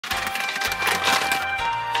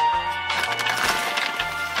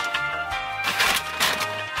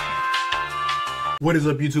What is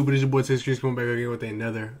up, YouTube? It is your boy TexasChris coming back again with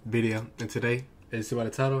another video. And today, as you see by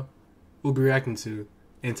the title, we'll be reacting to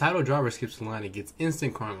entitled driver skips the line and gets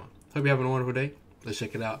instant karma. Hope you're having a wonderful day. Let's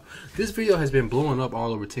check it out. This video has been blowing up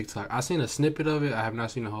all over TikTok. I've seen a snippet of it. I have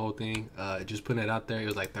not seen the whole thing. Just putting it out there. It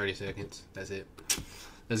was like 30 seconds. That's it.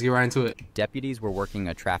 Let's get right into it. Deputies were working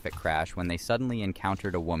a traffic crash when they suddenly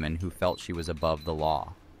encountered a woman who felt she was above the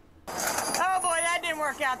law. Oh boy, that didn't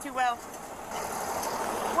work out too well.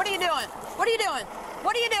 What are you doing? What are you doing?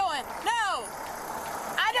 What are you doing? No!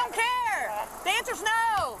 I don't care! The answer's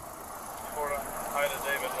no!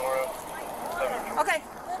 Okay.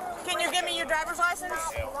 Can you give me your driver's license?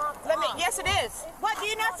 Let me. Yes, it is. What? Do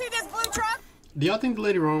you not see this blue truck? Do y'all think the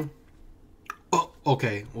lady wrong? Oh,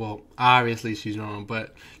 okay. Well, obviously she's wrong,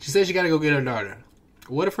 but she said she got to go get her daughter.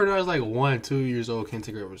 What if her daughter's like 1, 2 years old, can't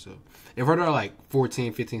take care of herself? If her daughter like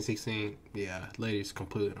 14, 15, 16, yeah, lady's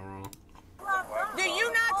completely wrong. Do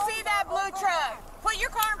you not see that blue truck? Put your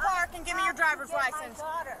car in park and give me your driver's license.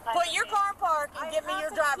 Put your car in park and give me your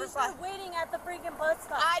driver's license. Waiting at the freaking bus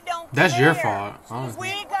stop. I don't That's care. your fault, honestly.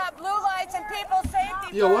 We got blue lights and people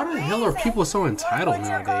safety. Yo, why the hell are people so entitled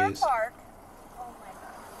nowadays?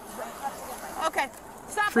 Okay,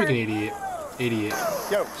 stop. Freaking idiot. Idiot.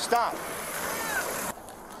 Yo, stop.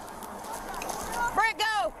 Britt,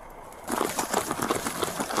 go.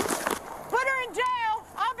 Put her in jail.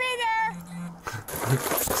 I'll be there.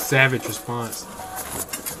 Savage response.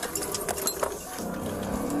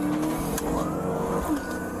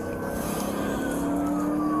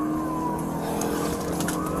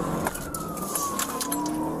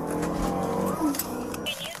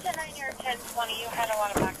 You had a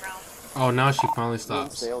lot of background. Oh, now she finally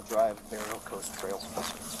stops. Sail Drive, Barrel Coast Trail.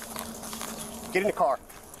 Get in the car.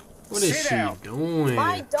 What is she doing?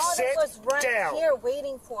 My daughter was right down. here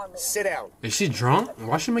waiting for me. Sit down. Is she drunk?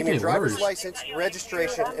 Why is she Give making me it your driver's worse? license,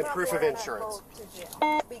 registration, and proof of insurance.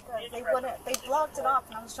 Because they blocked it off,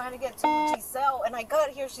 and I was trying to get to Giselle, and I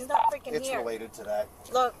got here. She's not freaking It's here. related to that.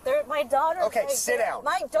 Look, my daughter's Okay, right sit there. down.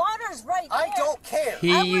 My daughter's right there. I don't care.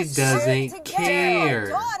 He doesn't care.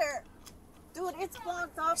 My daughter. Dude, it's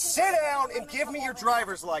blocked off. Sit down and give me your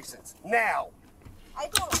driver's license. Now. I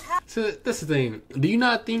don't have. So that's the thing. Do you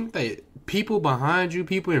not think that people behind you,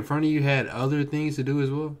 people in front of you had other things to do as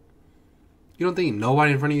well? You don't think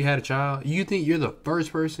nobody in front of you had a child? You think you're the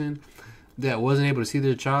first person that wasn't able to see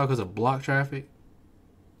their child because of block traffic?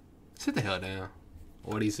 Sit the hell down.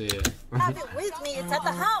 What he said. I have it with me. It's at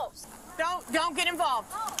the house. Don't get involved.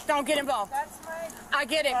 Don't get involved. That's my. I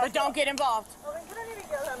get it, but don't get involved. Oh, you don't need to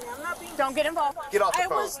yell at me. I'm not being. Don't get involved. Get off the I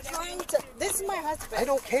phone. was trying to. This is my husband. I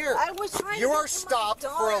don't care. I was trying You to. are stopped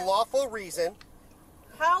for a lawful reason.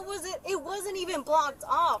 How was it? It wasn't even blocked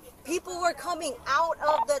off. People were coming out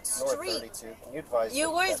of the street. North 32. Can you advise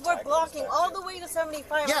You me guys that were tag blocking goes all back the way to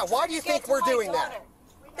 75. Yeah, why do you think we're doing that?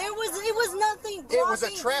 It was nothing blocking. It was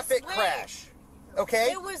a traffic this way. crash.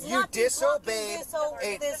 Okay? It was You nothing disobeyed.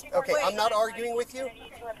 blocking this Okay, way. I'm not arguing with you.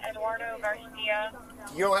 Eduardo Garcia.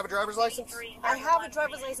 You don't have a driver's license? I have a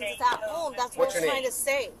driver's license. It's at home. That's what What's I'm your trying name? to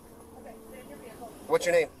say. What's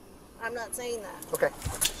your name? I'm not saying that. Okay.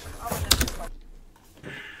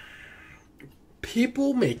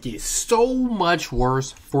 People make it so much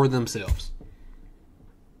worse for themselves.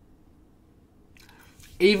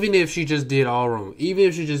 Even if she just did all wrong. Even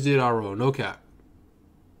if she just did all wrong. No cap.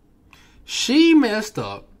 She messed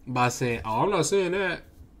up by saying, oh, I'm not saying that.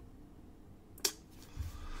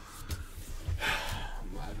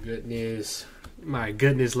 My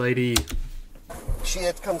goodness, lady.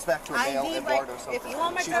 It comes back to a male, I need Eduardo. So if you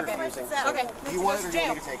want my she's driver's refusing. license, Okay. Do you want it or do you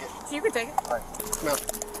want me to take it? So you can take it. All right. Come on.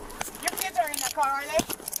 Your kids are in the car, are they?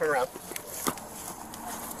 Turn around.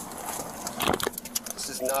 This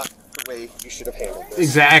is not the way you should have handled this.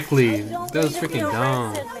 Exactly. I don't That was need to be freaking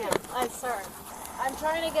dumb. arrested, ma'am. I'm sorry. I'm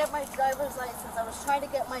trying to get my driver's license. I was trying to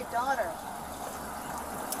get my daughter.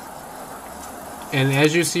 And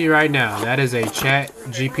as you see right now, that is a chat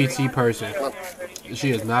GPT person.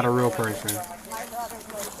 She is not a real person. My daughter's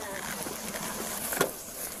right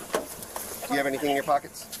there. Do you have anything in your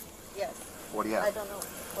pockets? Yes. What do you I have? don't know.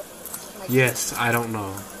 Yes, I don't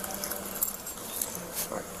know.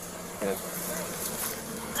 All right. Good.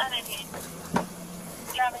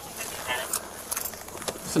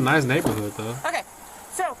 It's a nice neighborhood, though. Okay.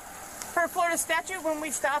 So, per Florida statute, when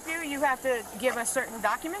we stop you, you have to give us certain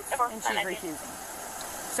documents, and she's refusing.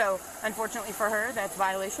 So, unfortunately for her, that's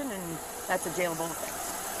violation, and that's a jailable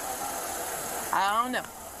offense. I don't know.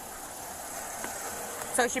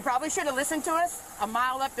 So she probably should have listened to us a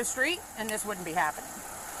mile up the street, and this wouldn't be happening.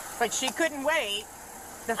 But she couldn't wait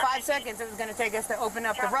the 5 seconds it was going to take us to open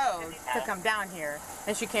up the road to come down here,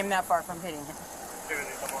 and she came that far from hitting him.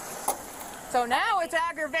 So now it's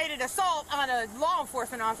aggravated assault on a law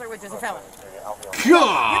enforcement officer, which is a felony.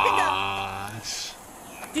 Gosh.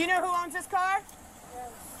 Do you know who owns this car?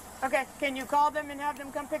 Okay, can you call them and have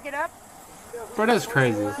them come pick it up? Bro, that's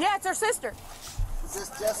crazy. Yeah, it's her sister. Is this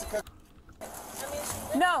Jessica?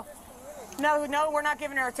 No, we're not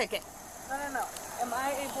giving her a ticket. No. Am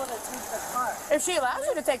I able to take the car? If she allows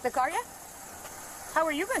you to take the car, yeah. How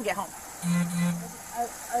are you going to get home?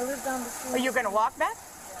 I live down the street. Are you going to walk back?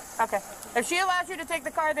 Yeah. Okay. If she allows you to take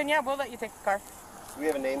the car, then yeah, we'll let you take the car. Do we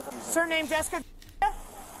have a name for Surname Jessica?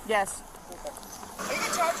 Yes. Are you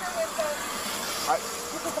in charge with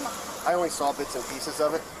I only saw bits and pieces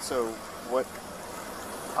of it, so what?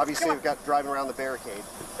 Obviously, we've got driving around the barricade.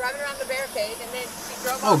 Driving around the barricade, and then she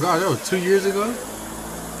drove Oh off. God, that was 2 years ago.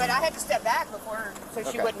 But I had to step back before her so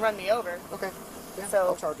she wouldn't run me over. Okay. Yeah, So-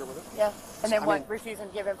 I'll charge her with it. Yeah. And then I what? mean- Refusing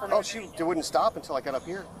to give information. Oh, she wouldn't stop until I got up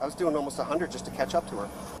here. I was doing almost 100 just to catch up to her.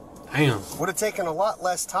 Damn. Would have taken a lot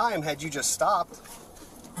less time had you just stopped.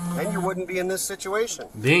 Then you wouldn't be in this situation.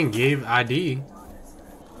 Then give ID.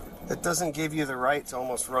 It doesn't give you the right to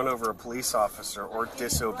almost run over a police officer or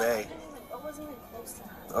disobey. I wasn't even close to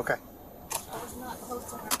her. Okay. I was not close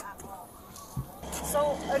to her at all.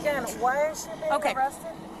 So, again, why is she being Okay.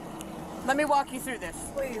 arrested? Let me walk you through this.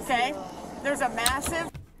 Please. Okay? There's a massive...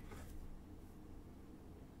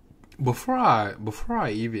 Before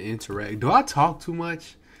I even interact, do I talk too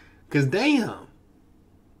much? Cause damn,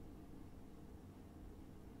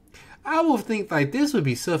 I would think like this would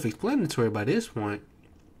be self-explanatory by this point.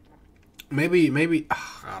 Maybe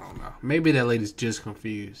I don't know. Maybe that lady's just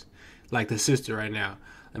confused, like the sister right now.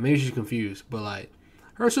 Like maybe she's confused, but like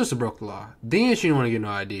her sister broke the law. Then she didn't want to get no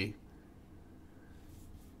ID.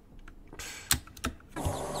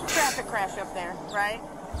 traffic crash up there, right?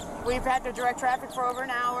 We've had to direct traffic for over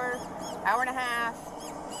an hour and a half.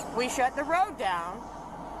 We shut the road down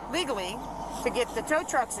legally to get the tow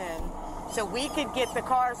trucks in so we could get the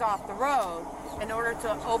cars off the road in order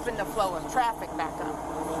to open the flow of traffic back up.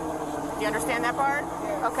 Do you understand that part?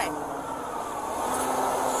 Yes. Okay.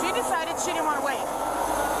 She decided she didn't want to wait.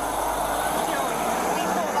 So we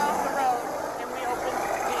pulled off the road and we opened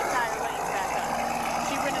the entire lanes back up.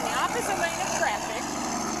 She went in the opposite lane of traffic,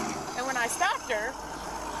 and when I stopped her,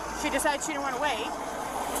 she decided she didn't want to wait,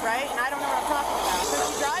 right? And I don't know what I'm talking about. So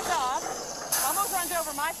she drives off, almost runs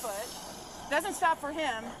over my foot, doesn't stop for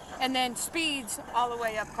him, and then speeds all the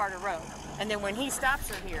way up Carter Road. And then when he stops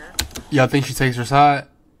her here, Y'all think she takes her side?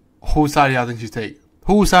 Whose side do y'all think she takes?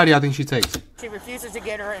 Whose side do y'all think she takes? she refuses to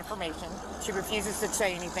get her information. She refuses to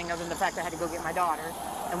say anything other than the fact I had to go get my daughter.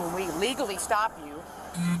 And when we legally stop you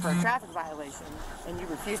for a traffic violation and you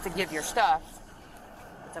refuse to give your stuff,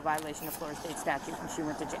 it's a violation of Florida state statute, and she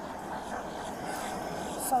went to jail.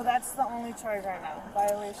 So that's the only charge right now.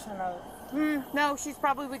 Violation of... No, she's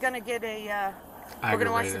probably going to get a... we're going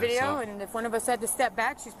to watch the Aggravated video, assault. and if one of us had to step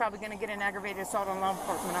back, she's probably going to get an aggravated assault on law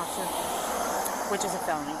enforcement officer, which is a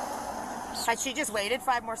felony. Had she just waited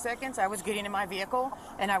 5 more seconds, I was getting in my vehicle,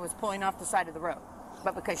 and I was pulling off the side of the road.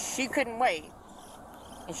 But because she couldn't wait,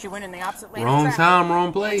 and she went in the opposite lane of Wrong traffic, time, wrong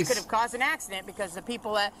which place. could have caused an accident because the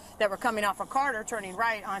people that were coming off of Carter turning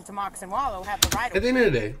right onto Mox and Wallow have the right At of the end of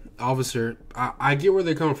the day, officer, I get where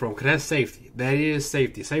they're coming from, because that's safety. That is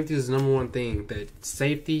safety. Safety is the number one thing. That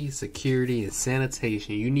safety, security, and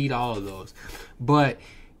sanitation, you need all of those. But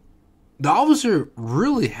the officer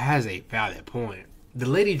really has a valid point. The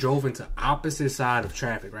lady drove into opposite side of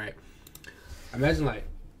traffic, right? Imagine like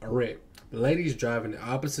a wreck. The lady's driving the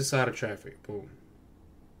opposite side of traffic. Boom.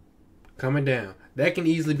 Coming down. That can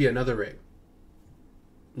easily be another wreck.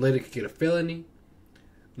 Lady could get a felony,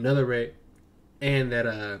 another wreck, and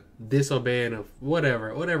that disobeying of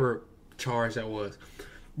whatever charge that was.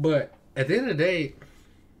 But at the end of the day,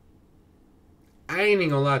 I ain't even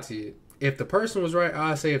gonna lie to you. If the person was right,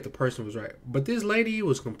 I'd say if the person was right. But this lady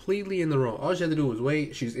was completely in the wrong. All she had to do was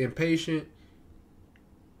wait. She's impatient.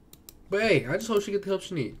 But hey, I just hope she gets the help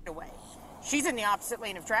she needs. way. She's in the opposite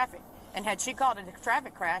lane of traffic. And had she called a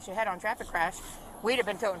traffic crash, a head-on traffic crash, we'd have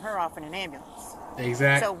been towing her off in an ambulance.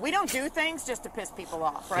 Exactly. So we don't do things just to piss people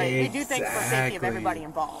off, right? We do things for safety of Exactly. everybody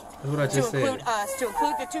involved. That's what I just to include said. us, to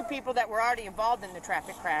include the 2 people that were already involved in the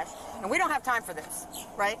traffic crash. And we don't have time for this,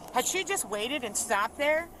 right? Had she just waited and stopped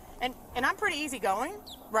there, and I'm pretty easygoing,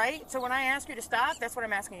 right? So when I ask you to stop, that's what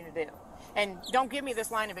I'm asking you to do. And don't give me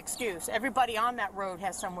this line of excuse. Everybody on that road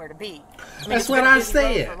has somewhere to be. I mean, That's it's what been a I busy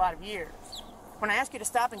road said. for a lot of years. When I ask you to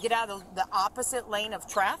stop and get out of the opposite lane of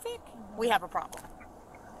traffic, we have a problem.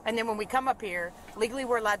 And then when we come up here, legally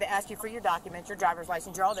we're allowed to ask you for your documents, your driver's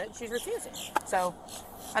license, your all that. She's refusing. So,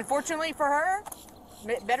 unfortunately for her,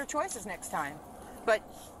 better choices next time. But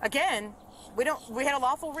again, we had a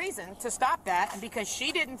lawful reason to stop that, and because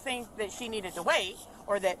she didn't think that she needed to wait,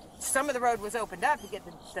 or that some of the road was opened up to get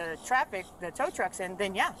the tow trucks in,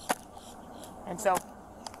 then yeah. And so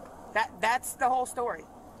that's the whole story.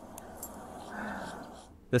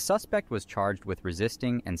 The suspect was charged with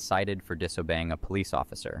resisting and cited for disobeying a police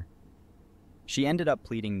officer. She ended up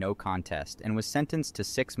pleading no contest and was sentenced to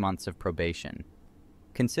 6 months of probation.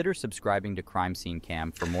 Consider subscribing to Crime Scene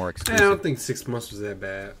Cam for more exclusive... I don't think 6 months was that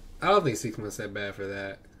bad. I don't think 6 months that bad for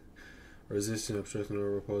that. Resisting, obstructing,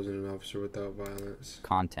 or opposing an officer without violence.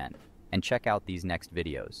 ...content, and check out these next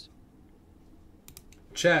videos.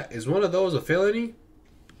 Chat, is one of those a felony?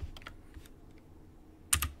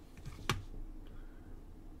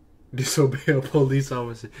 Disobey a police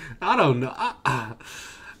officer. I don't know. I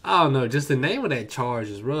don't know. Just the name of that charge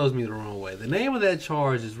just rubs me the wrong way. The name of that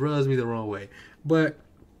charge just rubs me the wrong way. But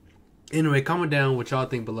anyway, comment down what y'all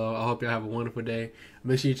think below. I hope y'all have a wonderful day.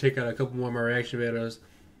 Make sure you check out a couple more of my reaction videos.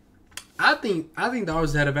 I think the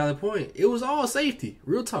officer had a valid point. It was all safety.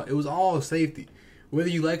 Real talk. It was all safety. Whether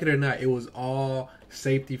you like it or not, it was all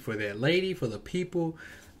safety for that lady, for the people.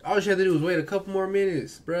 All she had to do was wait a couple more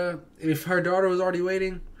minutes, bruh. If her daughter was already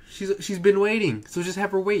waiting, she's been waiting. So just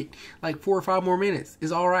have her wait like 4 or 5 more minutes.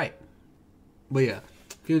 It's all right. But yeah,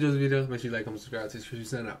 if you enjoyed the video, make sure you like, comment, subscribe. TexasChris,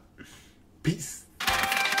 sign out. Peace.